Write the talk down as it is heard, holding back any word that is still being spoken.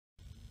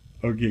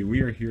Okay, we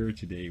are here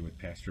today with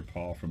Pastor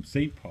Paul from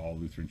St. Paul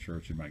Lutheran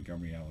Church in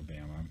Montgomery,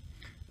 Alabama.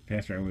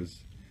 Pastor, I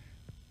was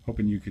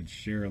hoping you could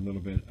share a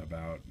little bit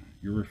about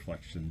your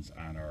reflections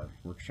on our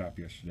workshop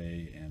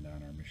yesterday and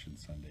on our Mission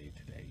Sunday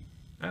today.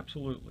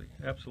 Absolutely,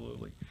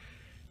 absolutely.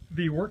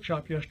 The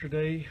workshop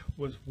yesterday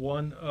was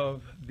one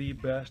of the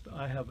best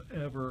I have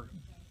ever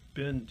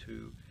been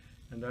to,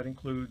 and that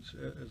includes,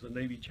 as a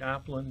Navy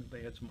chaplain,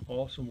 they had some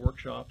awesome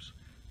workshops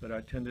that I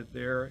attended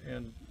there,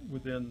 and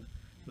within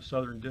the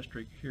Southern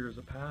District here as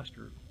a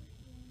pastor.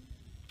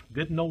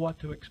 Didn't know what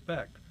to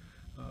expect.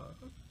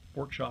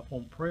 Workshop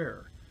on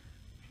prayer,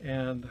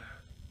 and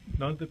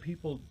none of the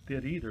people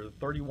did either. The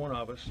 31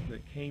 of us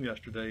that came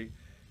yesterday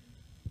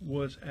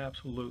was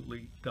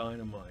absolutely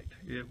dynamite.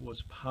 It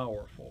was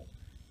powerful,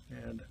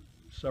 and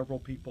several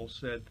people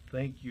said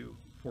thank you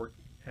for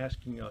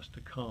asking us to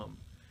come.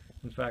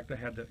 In fact, I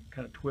had to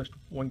kind of twist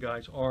one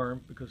guy's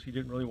arm because he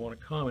didn't really want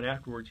to come, and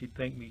afterwards he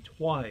thanked me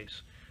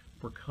twice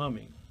for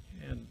coming.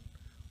 And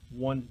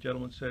one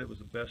gentleman said it was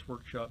the best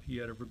workshop he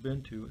had ever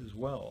been to as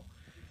well.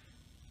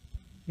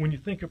 When you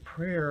think of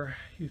prayer,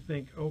 you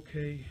think,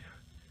 okay,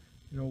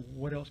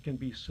 what else can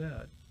be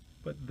said?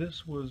 But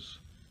this was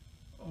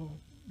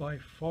by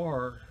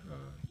far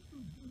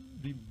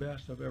the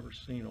best I've ever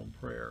seen on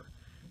prayer.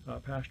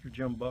 Pastor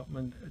Jim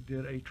Buckman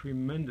did a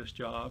tremendous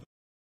job.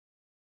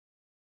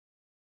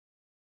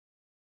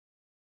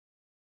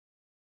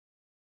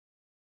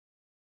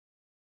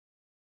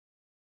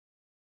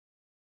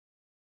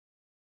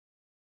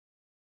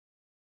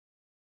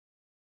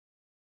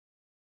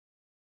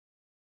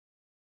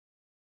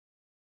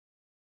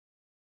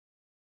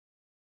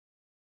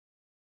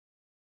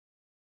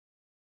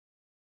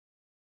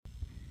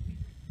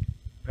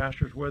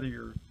 Pastors, whether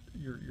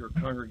your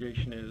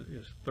congregation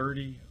is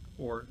 30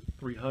 or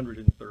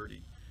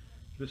 330,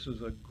 this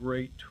is a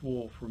great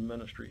tool for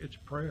ministry. It's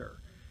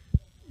prayer.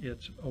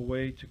 It's a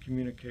way to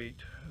communicate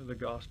the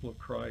gospel of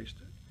Christ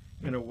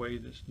in a way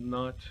that's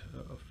not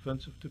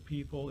offensive to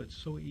people. It's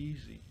so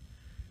easy.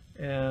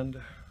 And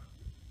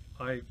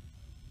I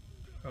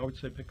would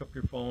say pick up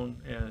your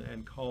phone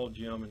and call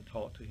Jim and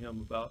talk to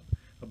him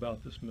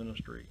about this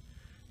ministry.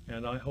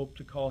 And I hope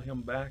to call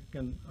him back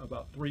in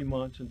about 3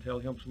 months and tell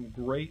him some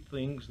great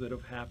things that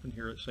have happened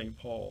here at St.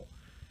 Paul.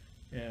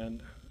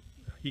 And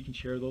he can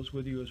share those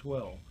with you as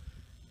well.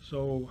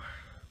 So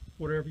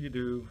whatever you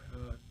do,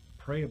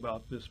 pray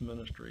about this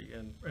ministry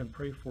and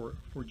pray for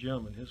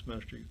Jim and his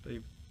ministry.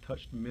 They've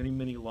touched many,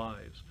 many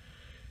lives,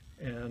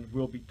 and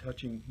we'll be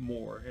touching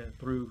more, and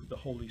through the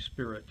Holy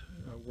Spirit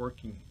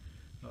working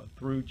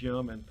through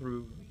Jim and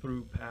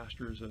through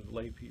pastors and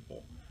lay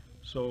people.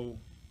 So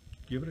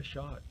give it a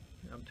shot.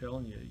 I'm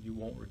telling you, you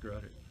won't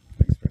regret it.